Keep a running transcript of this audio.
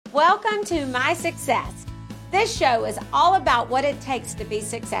Welcome to My Success. This show is all about what it takes to be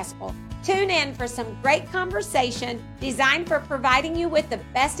successful. Tune in for some great conversation designed for providing you with the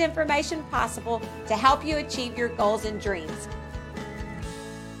best information possible to help you achieve your goals and dreams.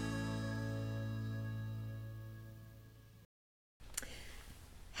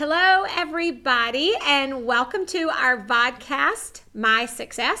 Hello, everybody, and welcome to our vodcast, My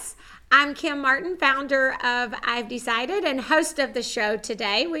Success. I'm Kim Martin, founder of I've Decided and host of the show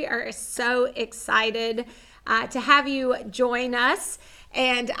today. We are so excited to have you join us.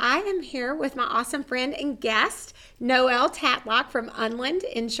 And I am here with my awesome friend and guest, Noelle Tatlock from Unland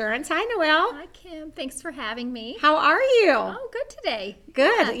Insurance. Hi, Noelle. Hi, Kim. Thanks for having me. How are you? Oh, good today.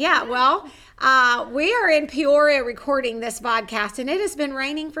 Good. Yeah. Well, we are in Peoria recording this podcast, and it has been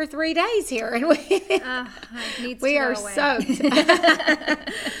raining for 3 days here, and we are soaked.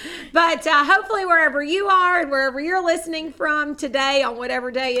 But hopefully, wherever you are and wherever you're listening from today, on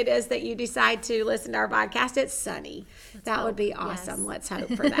whatever day it is that you decide to listen to our podcast, it's sunny. That would be awesome. Yes. Let's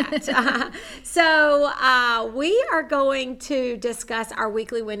hope for that. So we are going to discuss our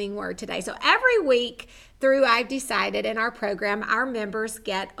weekly winning word today. So every week through I've Decided in our program, our members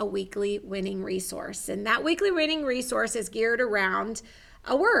get a weekly winning resource. And that weekly winning resource is geared around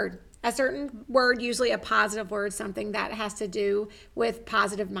a word, a certain word, usually a positive word, something that has to do with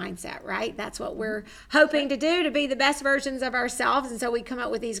positive mindset, right? That's what we're hoping to do, to be the best versions of ourselves. And so we come up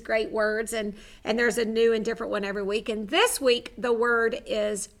with these great words, and there's a new and different one every week. And this week, the word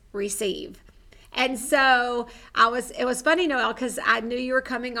is receive. And so it was funny, Noelle, because I knew you were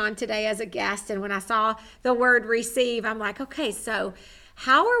coming on today as a guest. And when I saw the word receive, I'm like, okay, so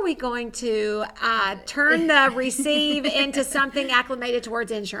how are we going to turn the receive into something acclimated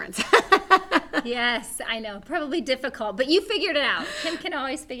towards insurance? Yes, I know. Probably difficult, but you figured it out. Kim can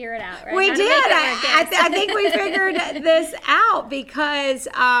always figure it out, right? We did. I think we figured this out because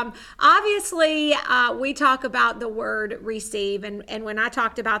obviously we talk about the word receive. And when I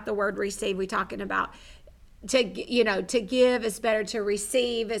talked about the word receive, we talking about to give is better, to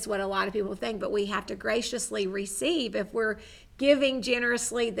receive is what a lot of people think, but we have to graciously receive. If we're giving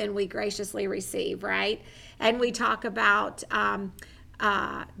generously, then we graciously receive, right? And we talk about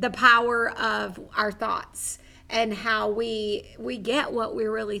the power of our thoughts and how we get what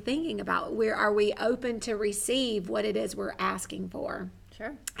we're really thinking about. Are we open to receive what it is we're asking for?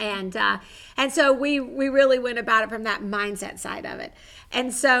 Sure. And so we really went about it from that mindset side of it.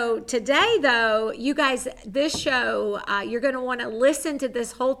 And so today, though, you guys, this show, you're going to want to listen to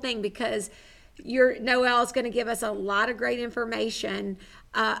this whole thing because Noelle is going to give us a lot of great information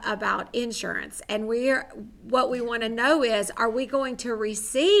about insurance. And what we want to know is, are we going to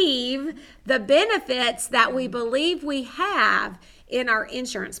receive the benefits that we believe we have in our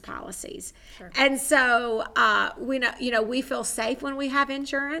insurance policies? Sure. And so we feel safe when we have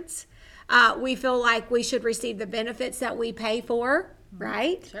insurance. We feel like we should receive the benefits that we pay for,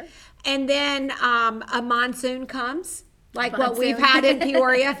 right? Sure. And then a monsoon comes, like what we've had in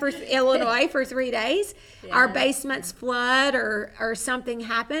Peoria for Illinois for 3 days. Yeah. Our basements flood or something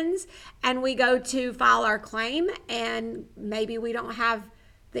happens, and we go to file our claim, and maybe we don't have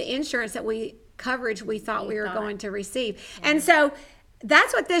the insurance coverage we thought we were going to receive. Yeah. And so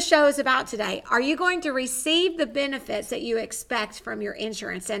that's what this show is about today. Are you going to receive the benefits that you expect from your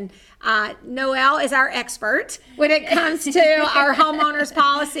insurance? And Noelle is our expert when it comes to our homeowners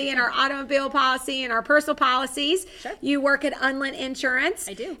policy and our automobile policy and our personal policies. Sure. You work at Unland Insurance.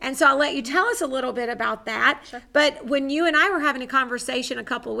 I do. And so I'll let you tell us a little bit about that. Sure. But when you and I were having a conversation a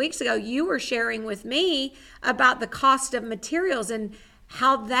couple of weeks ago, you were sharing with me about the cost of materials and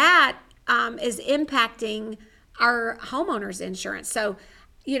how that is impacting our homeowners insurance. So,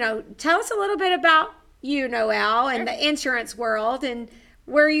 tell us a little bit about you, Noelle, and the insurance world and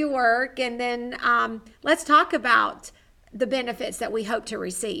where you work. And then let's talk about the benefits that we hope to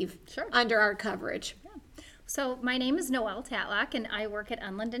receive under our coverage. So my name is Noelle Tatlock, and I work at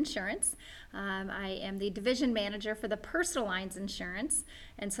Unland Insurance. I am the division manager for the personal lines insurance,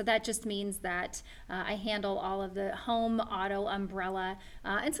 and so that just means that I handle all of the home, auto, umbrella,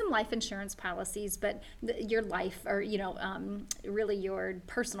 and some life insurance policies, but your life, or really your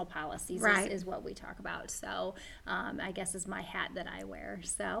personal policies is what we talk about. So I guess is my hat that I wear.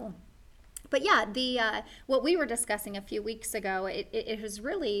 So. But yeah, what we were discussing a few weeks ago, it has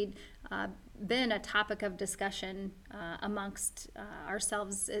really been a topic of discussion amongst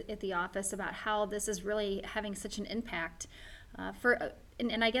ourselves at the office about how this is really having such an impact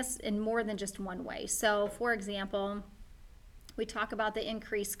and I guess in more than just one way. So, for example, we talk about the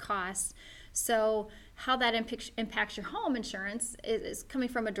increased costs. So how that impacts your home insurance is coming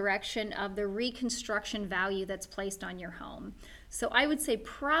from a direction of the reconstruction value that's placed on your home. So I would say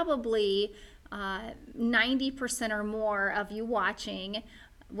probably 90% or more of you watching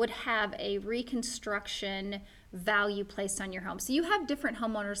would have a reconstruction value placed on your home. So you have different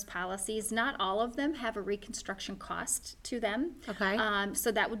homeowners policies. Not all of them have a reconstruction cost to them. Okay.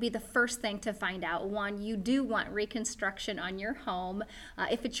 So that would be the first thing to find out. One, you do want reconstruction on your home.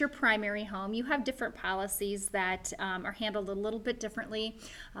 If it's your primary home, you have different policies that are handled a little bit differently.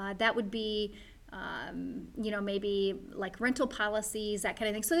 That would be maybe like rental policies, that kind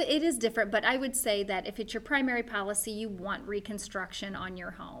of thing. So it is different, but I would say that if it's your primary policy, you want reconstruction on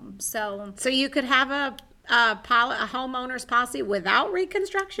your home. So you could have a homeowner's policy without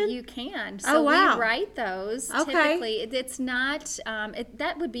reconstruction? You can. So wow. we write those. Okay. Typically, it's not,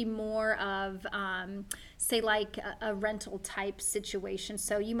 that would be more of, say, like a rental type situation.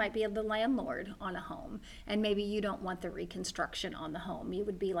 So you might be the landlord on a home, and maybe you don't want the reconstruction on the home. You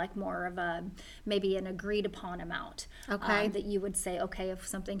would be like more of maybe an agreed upon amount. Okay. That you would say, okay, if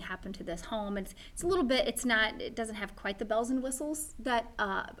something happened to this home, it's a little bit, it doesn't have quite the bells and whistles that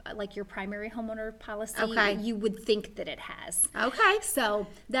like your primary homeowner policy. Okay. You would think that it has. Okay. So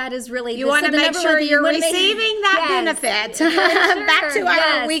that is really you want to make sure you're receiving that benefit. Sure, Back to our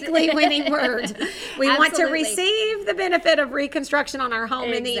yes. weekly winning word. We want to Absolutely. receive the benefit of reconstruction on our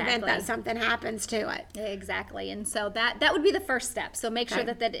home in the event Exactly. that something happens to it. Exactly, and so that would be the first step. So make sure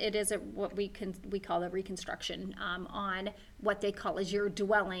Okay. that it is what we call the reconstruction on what they call as your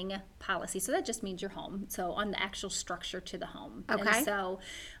dwelling policy. So that just means your home. So on the actual structure to the home. Okay. And so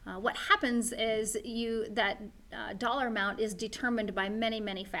what happens is that dollar amount is determined by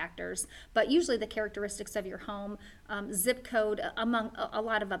many factors, but usually the characteristics of your home, zip code, among a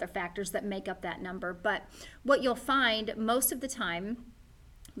lot of other factors that make up that number. But what you'll find most of the time,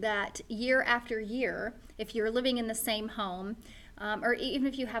 that year after year, if you're living in the same home, or even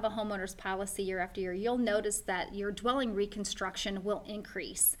if you have a homeowner's policy year after year, you'll notice that your dwelling reconstruction will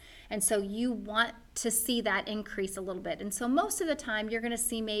increase. And so you want to see that increase a little bit. And so most of the time, you're going to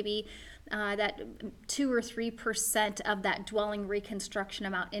see maybe that 2 or 3% of that dwelling reconstruction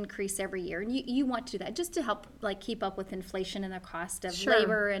amount increase every year. And you want to do that just to help keep up with inflation and the cost of Sure.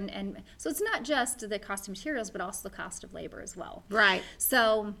 labor. And so it's not just the cost of materials, but also the cost of labor as well. Right.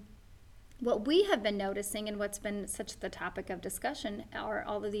 So what we have been noticing, and what's been such the topic of discussion, are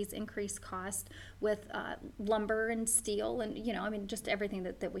all of these increased costs with lumber and steel and, just everything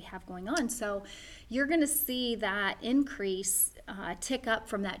that we have going on. So you're going to see that increase tick up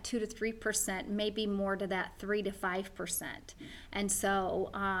from that 2 to 3%, maybe more to that 3 to 5%. And so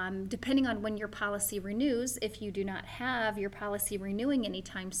depending on when your policy renews, if you do not have your policy renewing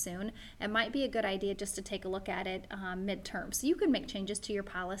anytime soon, it might be a good idea just to take a look at it midterm. So you can make changes to your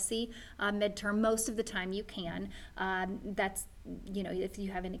policy midterm. Most of the time you can. That's, if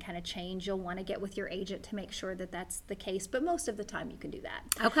you have any kind of change, you'll want to get with your agent to make sure that that's the case. But most of the time you can do that.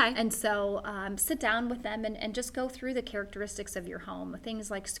 Okay. And so sit down with them and just go through the characteristics of your home, things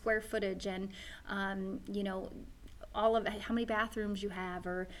like square footage and, all of how many bathrooms you have,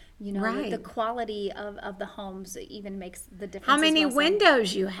 or Right. the quality of the homes even makes the difference. How many as well.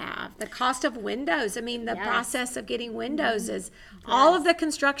 windows you have, the cost of windows. I mean, the Yes. process of getting windows is, all of the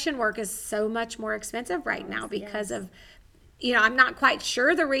construction work is so much more expensive right now because yes. of, I'm not quite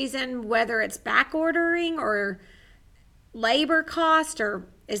sure the reason, whether it's back ordering or labor cost, or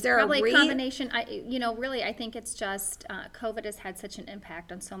is there Probably a a combination. Really, I think it's just COVID has had such an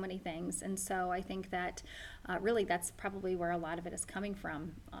impact on so many things, and so I think that really that's probably where a lot of it is coming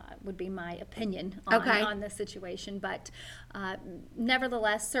from. Would be my opinion on the situation, but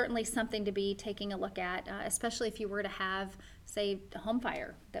nevertheless, certainly something to be taking a look at, especially if you were to have, say, a home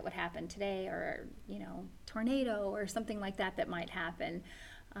fire that would happen today, or tornado or something like that might happen.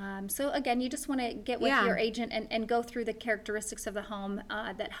 So again, you just want to get with your agent and go through the characteristics of the home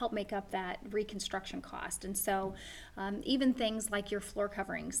that help make up that reconstruction cost. And so even things like your floor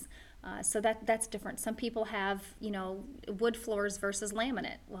coverings, so that's different. Some people have, wood floors versus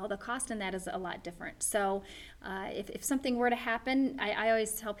laminate. Well, the cost in that is a lot different. So if something were to happen, I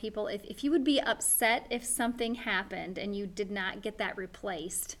always tell people, if you would be upset if something happened and you did not get that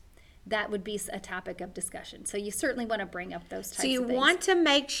replaced, that would be a topic of discussion. So you certainly want to bring up those types of things. So you want to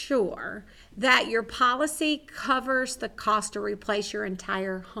make sure that your policy covers the cost to replace your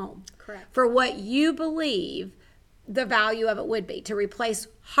entire home. Correct. For what you believe the value of it would be, to replace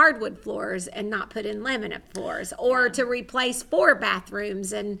hardwood floors and not put in laminate floors, or to replace 4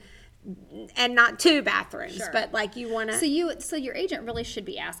 bathrooms and and not 2 bathrooms, Sure. but like you want to. So your agent really should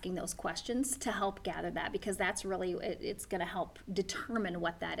be asking those questions to help gather that, because that's really it's going to help determine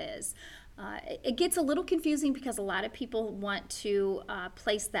what that is. It gets a little confusing because a lot of people want to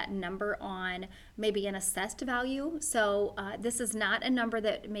place that number on maybe an assessed value. So this is not a number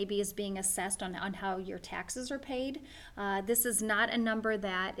that maybe is being assessed on how your taxes are paid. This is not a number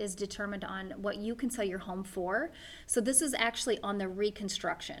that is determined on what you can sell your home for. So this is actually on the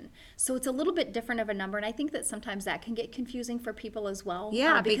reconstruction. So it's a little bit different of a number, and I think that sometimes that can get confusing for people as well.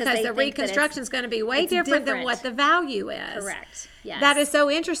 Yeah, because they the think that reconstruction is going to be way it's different than different. what the value is. Correct. Yes. That is so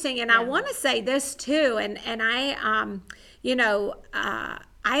interesting, and I Yeah. want to say this too, and I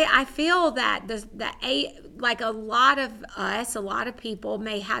I feel that like a lot of people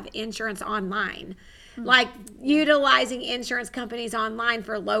may have insurance online. Like utilizing insurance companies online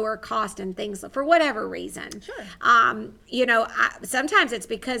for lower cost and things for whatever reason. Sure. Sometimes it's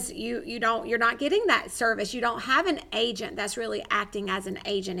because you're not getting that service. You don't have an agent that's really acting as an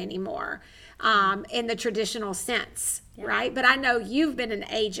agent anymore, in the traditional sense, right? But I know you've been an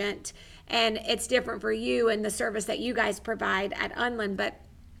agent, and it's different for you and the service that you guys provide at Unland, but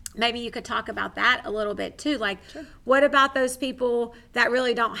maybe you could talk about that a little bit too. Like, what about those people that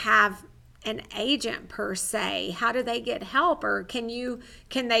really don't have an agent per se? How do they get help? Or can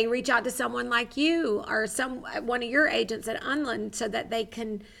they reach out to someone like you or one of your agents at Unland so that they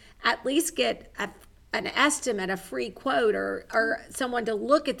can at least get an estimate, a free quote, or someone to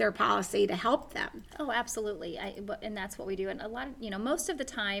look at their policy to help them? Oh, absolutely. And that's what we do. And a lot of, most of the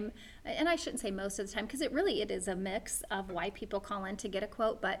time, and I shouldn't say most of the time, because it is a mix of why people call in to get a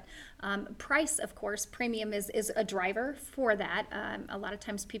quote. But price, of course, premium is a driver for that. A lot of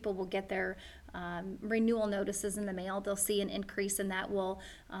times people will get their renewal notices in the mail. They'll see an increase, and that will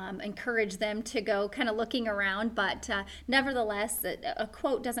encourage them to go kind of looking around. But nevertheless, a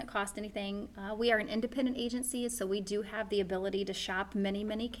quote doesn't cost anything. We are an independent agency, so we do have the ability to shop many,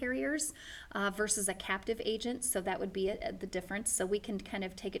 many carriers versus a captive agent. So that would be the difference. So we can kind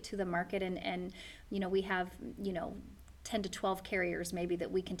of take it to the market, and we have 10 to 12 carriers maybe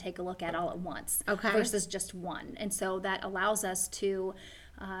that we can take a look at all at once, versus just one. And so that allows us to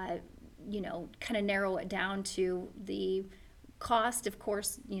kind of narrow it down to the cost, of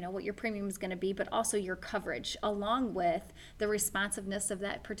course, what your premium is going to be, but also your coverage, along with the responsiveness of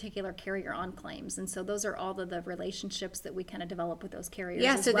that particular carrier on claims. And so those are all of the relationships that we kind of develop with those carriers.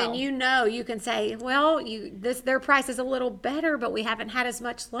 Yeah, as so well. then you can say, well, their price is a little better, but we haven't had as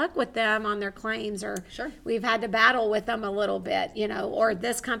much luck with them on their claims, or Sure. we've had to battle with them a little bit, or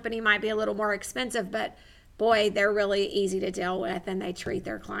this company might be a little more expensive, but boy, they're really easy to deal with, and they treat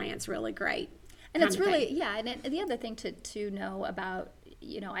their clients really great. And it's really, and the other thing to know about,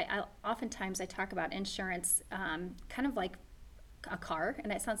 I oftentimes I talk about insurance kind of like a car,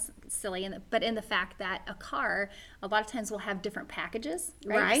 and that sounds silly, but in the fact that a car a lot of times will have different packages,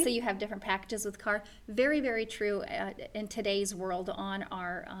 right? So you have different packages with car. Very, very true in today's world on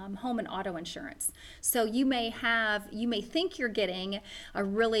our home and auto insurance. So you may think you're getting a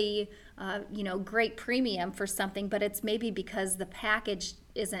really great premium for something, but it's maybe because the package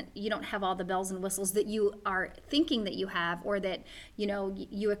you don't have all the bells and whistles that you are thinking that you have, or that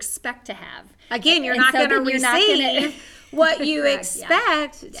you expect to have. Again, you're not going to receive what you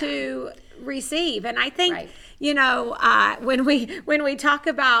expect to receive. And I think when we talk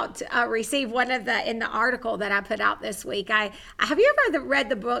about receive, in the article that I put out this week, have you ever read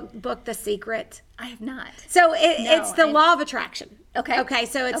the book The Secret? I have not. So it's the law of attraction. Okay,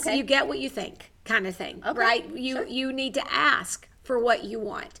 so it's you get what you think kind of thing, right? You need to ask for what you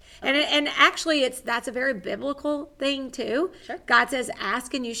want. And actually that's a very biblical thing too. Sure. God says,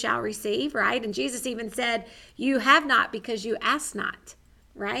 ask and you shall receive, right? And Jesus even said, you have not because you ask not,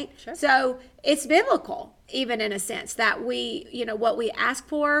 right? Sure. So it's biblical, even in a sense, that what we ask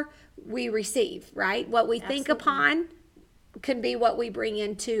for, we receive, right? What we think upon can be what we bring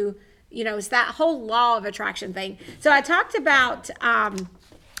into, it's that whole law of attraction thing. So I talked about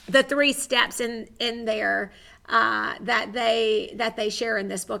the 3 steps in there that they share in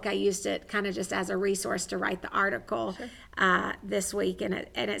this book. I used it kind of just as a resource to write the article this week, and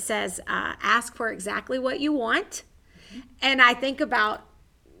it says ask for exactly what you want. And I think about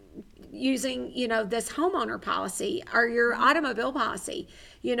using this homeowner policy or your automobile policy.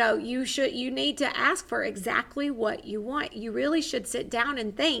 You need to ask for exactly what you want. You really should sit down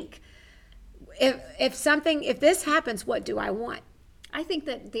and think, if this happens, what do I want? I think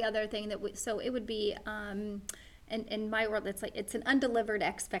that the other thing so it would be, in my world, it's an undelivered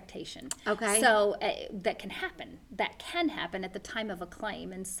expectation. Okay. So that can happen at the time of a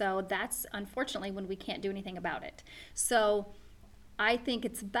claim. And so that's unfortunately when we can't do anything about it. So I think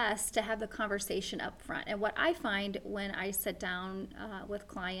it's best to have the conversation up front. And what I find when I sit down with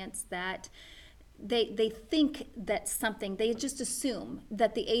clients, that they think that something, they just assume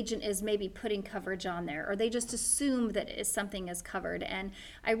that the agent is maybe putting coverage on there, or they just assume that something is covered. And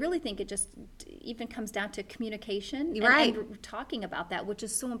I really think it just even comes down to communication, Right. and talking about that, which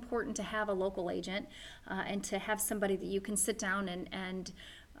is so important to have a local agent, and to have somebody that you can sit down and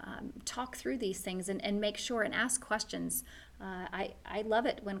talk through these things, and make sure and ask questions. I love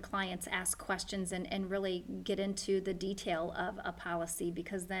it when clients ask questions and really get into the detail of a policy,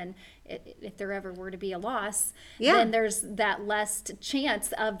 because then if there ever were to be a loss, Yeah. then there's that less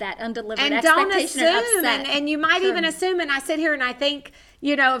chance of that undelivered And don't expectation assume, and upset. and you might even assume, and I sit here and I think,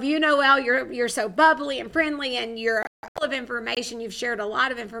 of you, Noelle, you're so bubbly and friendly, and you're full of information. You've shared a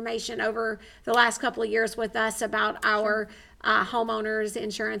lot of information over the last couple of years with us about our homeowners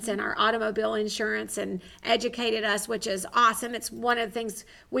insurance and our automobile insurance, and educated us, which is awesome. It's one of the things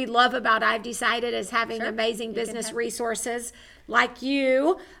we love about I've Decided, is having Sure. amazing You can business have- resources like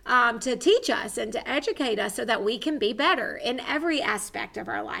you, to teach us and to educate us so that we can be better in every aspect of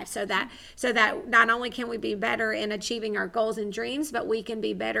our life, so that not only can we be better in achieving our goals and dreams, but we can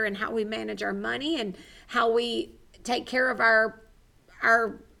be better in how we manage our money and how we take care of our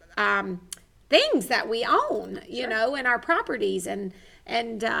things that we own, and our properties, and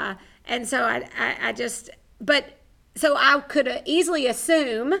so I just, but so I could easily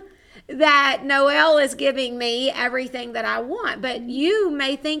assume that Noelle is giving me everything that I want, but you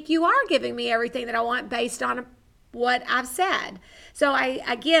may think you are giving me everything that I want based on what I've said. So I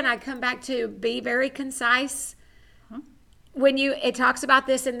come back to be very concise. When it talks about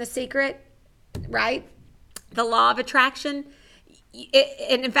this in The Secret, right? The law of attraction.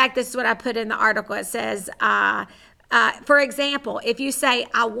 And in fact, this is what I put in the article. It says, for example, if you say,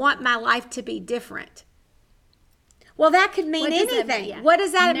 I want my life to be different. Well, that could mean What does that anything. mean? Yeah. What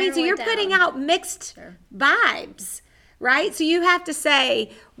does that mean? Narrow So it you're down. putting out mixed vibes, right? So you have to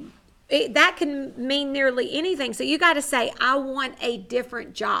say, that can mean nearly anything. So you got to say, I want a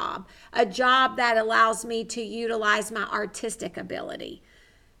different job, a job that allows me to utilize my artistic ability.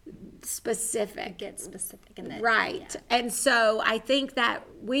 Specific. Get specific in that. Right. Yeah. And so I think that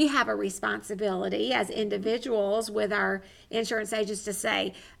we have a responsibility as individuals with our insurance agents to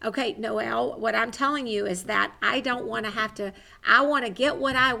say, okay, Noelle, what I'm telling you is that I don't want to have to, I want to get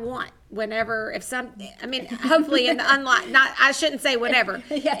what I want whenever, hopefully in the I shouldn't say whenever,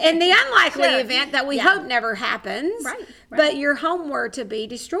 in the unlikely event that we hope never happens, Right. but your home were to be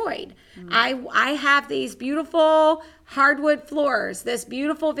destroyed. I have these beautiful hardwood floors, this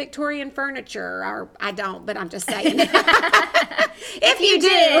beautiful Victorian furniture, or I don't, but I'm just saying. If you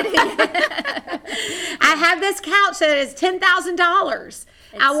did, I have this couch that is $10,000.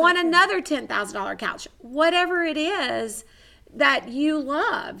 I want another $10,000 couch. Whatever it is that you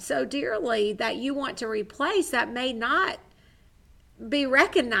love so dearly that you want to replace, that may not be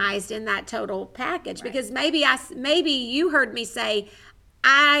recognized in that total package, because maybe you heard me say,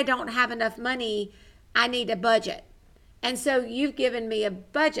 I don't have enough money, I need a budget. And so you've given me a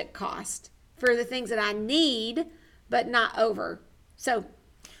budget cost for the things that I need, but not over. So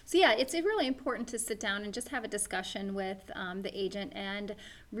yeah, it's really important to sit down and just have a discussion with the agent and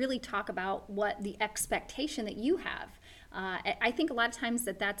really talk about what the expectation that you have. I think a lot of times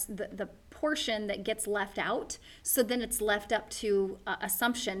that's the portion that gets left out. So then it's left up to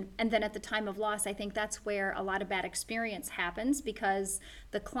assumption. And then at the time of loss, I think that's where a lot of bad experience happens, because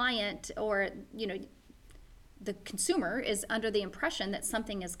the client, or, the consumer is under the impression that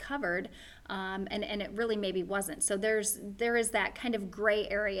something is covered, and it really maybe wasn't. So there is that kind of gray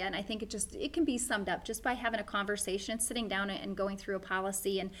area, and I think it can be summed up just by having a conversation, sitting down and going through a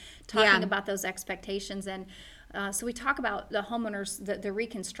policy and talking about those expectations. And so we talk about the homeowners, the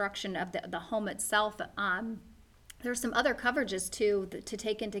reconstruction of the home itself. There's some other coverages too to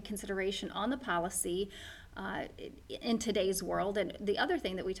take into consideration on the policy. In today's world. And the other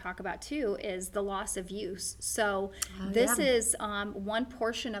thing that we talk about too is the loss of use. So this is one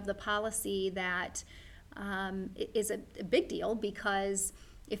portion of the policy that is a big deal, because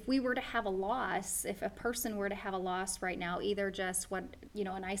if we were to have a loss, if a person were to have a loss right now, either just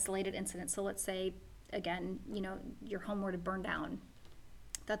an isolated incident. So let's say, again, your home were to burn down.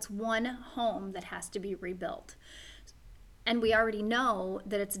 That's one home that has to be rebuilt. And we already know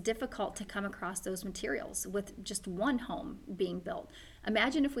that it's difficult to come across those materials with just one home being built.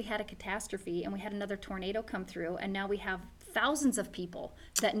 Imagine if we had a catastrophe and we had another tornado come through, and now we have thousands of people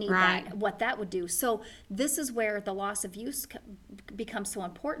that need that, what that would do. So this is where the loss of use becomes so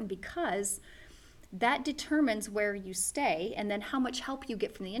important, because that determines where you stay and then how much help you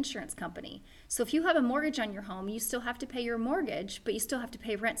get from the insurance company. So if you have a mortgage on your home, you still have to pay your mortgage, but you still have to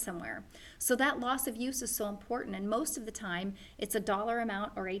pay rent somewhere. So that loss of use is so important, and most of the time it's a dollar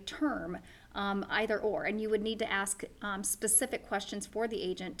amount or a term, either or, and you would need to ask specific questions for the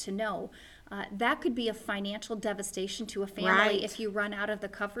agent to know. That could be a financial devastation to a family Right. if you run out of the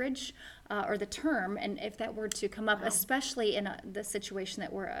coverage or the term, and if that were to come up, especially in the situation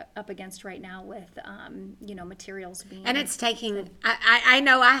that we're up against right now with, materials being. And it's taking, I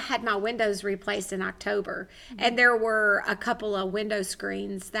know I had my windows replaced in October, and there were a couple of window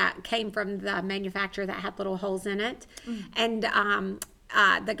screens that came from the manufacturer that had little holes in it. And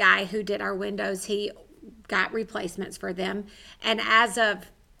the guy who did our windows, he got replacements for them. And as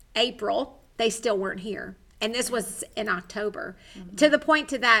of April, they still weren't here. And this was in October. To the point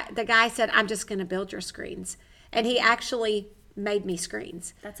to that, the guy said, I'm just going to build your screens. And he actually made me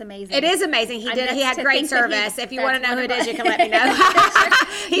screens. That's amazing. It is amazing. He did. He had great service. If you want to know who it is, you can let me know.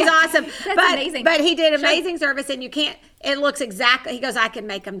 He's awesome. That's amazing. But he did amazing service, and you can't. It looks exactly. He goes, I can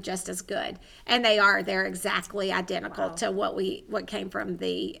make them just as good, and they are. They're exactly identical to what came from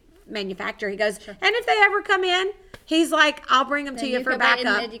the manufacturer. He goes, and if they ever come in, he's like, I'll bring them to you for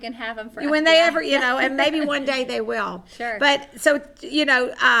backup. And you can have them for when they ever, and maybe one day they will. Sure. But so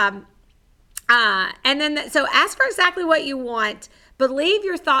and then, so ask for exactly what you want. Believe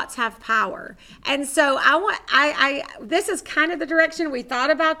your thoughts have power. And so this is kind of the direction we thought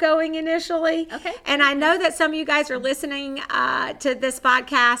about going initially. Okay. And I know that some of you guys are listening to this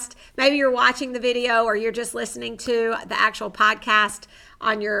podcast. Maybe you're watching the video, or you're just listening to the actual podcast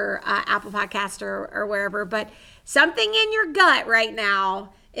on your Apple Podcast or wherever. But something in your gut right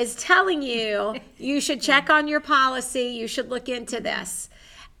now is telling you you should check on your policy. You should look into this.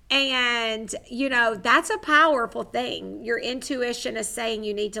 And, that's a powerful thing. Your intuition is saying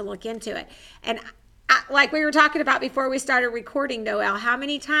you need to look into it. And like we were talking about before we started recording, Noelle, how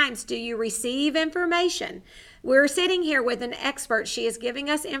many times do you receive information? We're sitting here with an expert. She is giving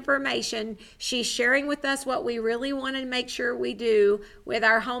us information. She's sharing with us what we really want to make sure we do with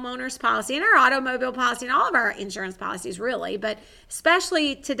our homeowners policy and our automobile policy and all of our insurance policies, really. But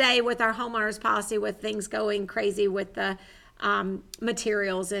especially today with our homeowners policy, with things going crazy with the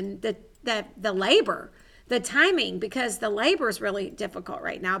materials and the labor, the timing, because the labor is really difficult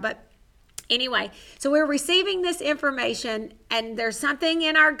right now. But anyway, so we're receiving this information, and there's something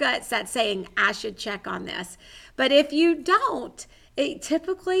in our guts that's saying, I should check on this. But if you don't, it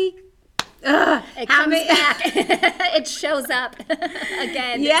typically it comes back. It shows up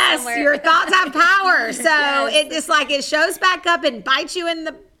again. Yes, somewhere. your thoughts have power. So it just it shows back up and bites you in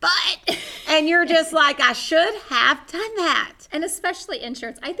the butt. And you're just like, I should have done that. And especially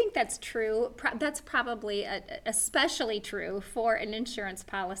insurance. I think that's true. That's probably especially true for an insurance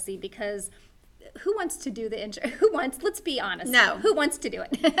policy, because who wants to do the insurance? Let's be honest. No. Who wants to do it?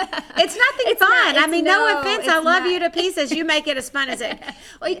 It's nothing fun. No offense. I love you to pieces. You make it as fun as it.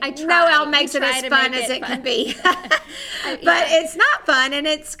 Well, I try. Noelle makes it as fun as it can be. But it's not fun, and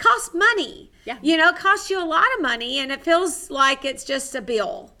it's cost money. Yeah. It costs you a lot of money, and it feels like it's just a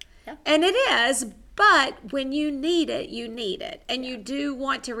bill. Yeah. And it is. But when you need it, you need it. And you do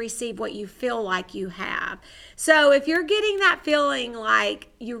want to receive what you feel like you have. So if you're getting that feeling like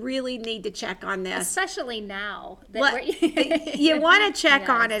you really need to check on this. Especially now. You want to check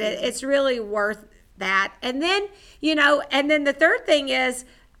on it. It's really worth that. And then, the third thing is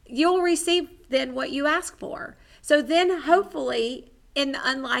you'll receive then what you ask for. So then hopefully, in the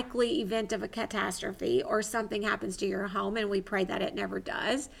unlikely event of a catastrophe or something happens to your home, and we pray that it never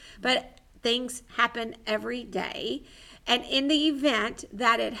does, but things happen every day. And in the event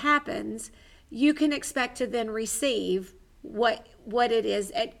that it happens, you can expect to then receive what it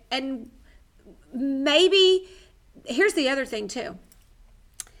is. And maybe, here's the other thing too.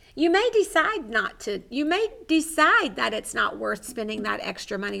 You may decide you may decide that it's not worth spending that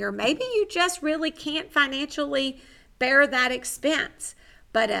extra money, or maybe you just really can't financially bear that expense.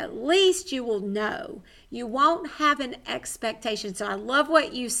 But at least you will know. You won't have an expectation. So I love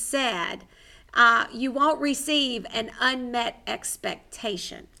what you said. You won't receive an unmet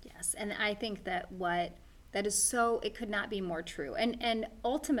expectation. Yes, and I think that is so, it could not be more true. And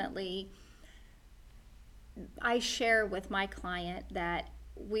ultimately, I share with my client that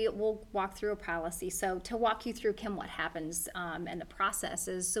we will walk through a policy. So to walk you through, Kim, what happens and the process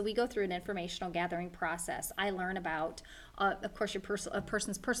is, so we go through an informational gathering process. I learn about, of course, a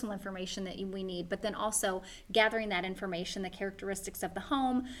person's personal information that we need, but then also gathering that information, the characteristics of the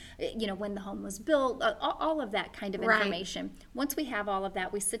home, when the home was built, all of that kind of information. Right. Once we have all of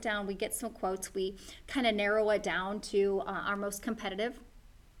that, we sit down, we get some quotes, we kind of narrow it down to our most competitive.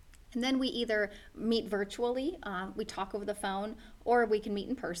 And then we either meet virtually, we talk over the phone, or we can meet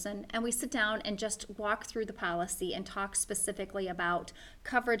in person, and we sit down and just walk through the policy and talk specifically about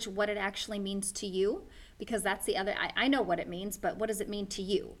coverage, what it actually means to you, because that's the other, I know what it means, but what does it mean to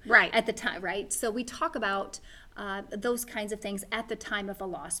you Right. at the time, right? So we talk about those kinds of things at the time of a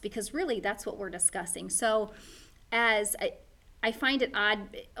loss, because really that's what we're discussing. So as I find it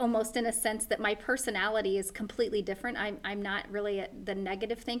odd, almost in a sense, that my personality is completely different. I'm not really the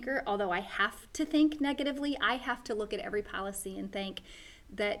negative thinker, although I have to think negatively. I have to look at every policy and think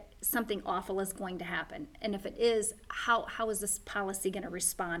that something awful is going to happen. And if it is, how is this policy going to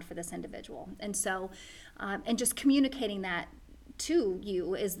respond for this individual? And so, and just communicating that to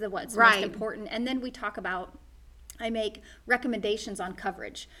you is what's Right. most important. And then we talk about, I make recommendations on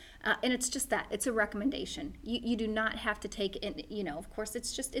coverage. And it's just that, it's a recommendation. You do not have to take it, of course,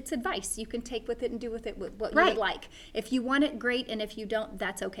 it's advice. You can take with it and do with it what you Right. would like. If you want it, great. And if you don't,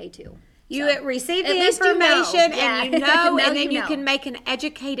 that's okay too. You So, receive at the least you know. information Yeah. and you know, Now and then you you know. can make an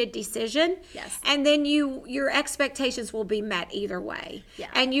educated decision. Yes. And then your expectations will be met either way. Yeah.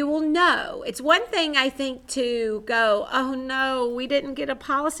 And you will know. It's one thing, I think, to go, oh no, we didn't get a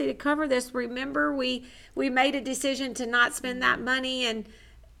policy to cover this. Remember, we made a decision to not spend that money,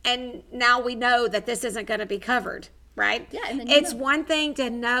 and now we know that this isn't going to be covered. Right? Yeah, and then It's one thing to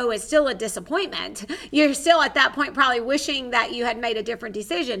know it's still a disappointment. You're still at that point probably wishing that you had made a different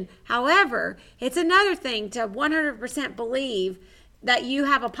decision. However, it's another thing to 100% believe that you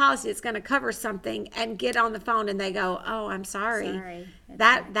have a policy that's going to cover something and get on the phone and they go, oh, I'm sorry. Sorry.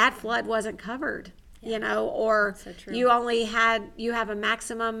 That flood wasn't covered. Or So true. you have a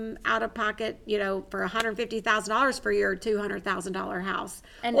maximum out of pocket, for $150,000 for your $200,000 house,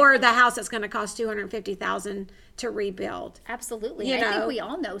 And- or the house that's going to cost $250,000 to rebuild. Absolutely. You And I know. think we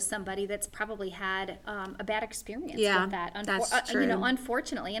all know somebody that's probably had a bad experience Yeah, with that. that's true.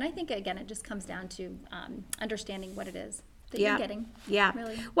 Unfortunately. And I think, again, it just comes down to understanding what it is that Yeah. you're getting. Yeah.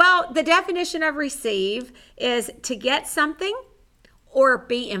 Really. Well, the definition of receive is to get something or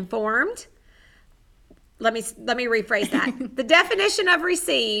be informed. Let me rephrase that. The definition of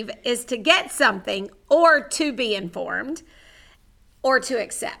receive is to get something or to be informed or to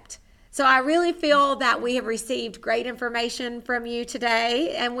accept. So I really feel that we have received great information from you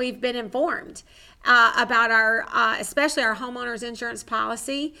today, and we've been informed about especially our homeowners insurance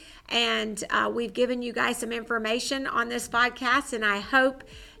policy. And we've given you guys some information on this podcast, and I hope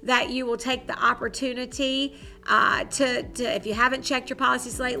that you will take the opportunity to, if you haven't checked your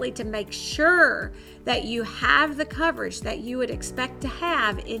policies lately, to make sure that you have the coverage that you would expect to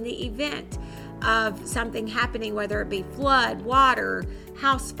have in the event of something happening, whether it be flood, water,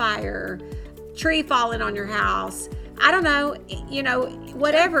 house fire, tree falling on your house. I don't know,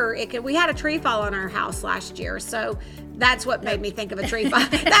 whatever it could. We had a tree fall on our house last year, so that's what made me think of a tree fall.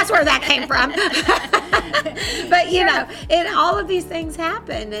 That's where that came from. But all of these things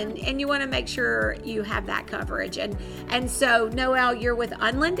happen, and you want to make sure you have that coverage. And so, Noelle, you're with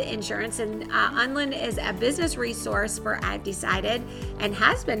Unland Insurance, and Unland is a business resource for I've Decided, and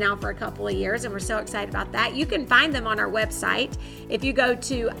has been now for a couple of years, and we're so excited about that. You can find them on our website. If you go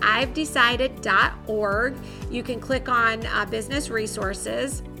to ivedecided.org, you can click on business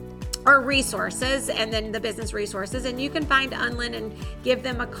resources, or resources, and then the business resources, and you can find Unland and give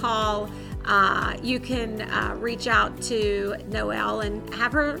them a call. You can reach out to Noelle and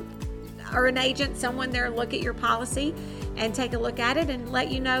have her or an agent, someone there, look at your policy and take a look at it and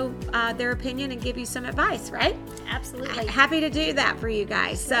let you know their opinion and give you some advice, right? Absolutely. Happy to do that for you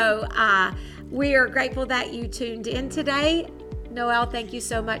guys. So we are grateful that you tuned in today. Noelle, thank you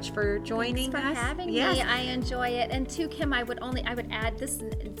so much for joining Thanks for us. having Yes. me. I enjoy it. And to Kim, I would add, this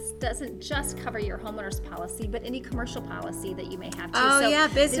doesn't just cover your homeowner's policy, but any commercial policy that you may have too. Oh, yeah,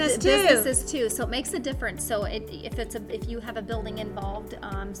 business too. Businesses too. So it makes a difference. So if you have a building involved,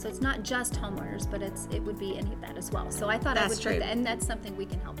 so it's not just homeowners, but it would be any of that as well. So I thought I That's would true. put that, and that's something we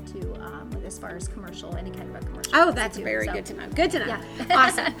can help too with as far as commercial, any kind of a commercial. Oh, policy that's too. very So- good to know. Good to know. Yeah.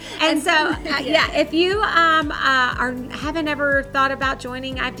 Awesome. And so, if you haven't ever thought about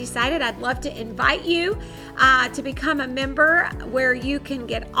joining I've Decided, I'd love to invite you to become a member where you can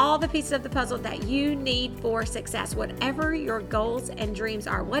get all the pieces of the puzzle that you need for success. Whatever your goals and dreams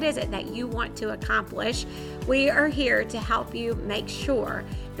are, what is it that you want to accomplish? We are here to help you make sure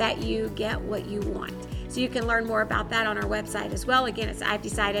that you get what you want. So you can learn more about that on our website as well. Again, it's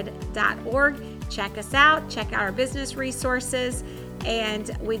ivedecided.org. Check us out, check out our business resources, and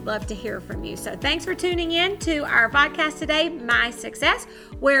we'd love to hear from you. So thanks for tuning in to our podcast today, My Success,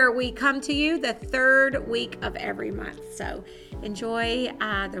 where we come to you the third week of every month. So enjoy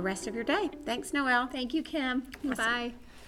the rest of your day. Thanks, Noelle. Thank you, Kim. Bye.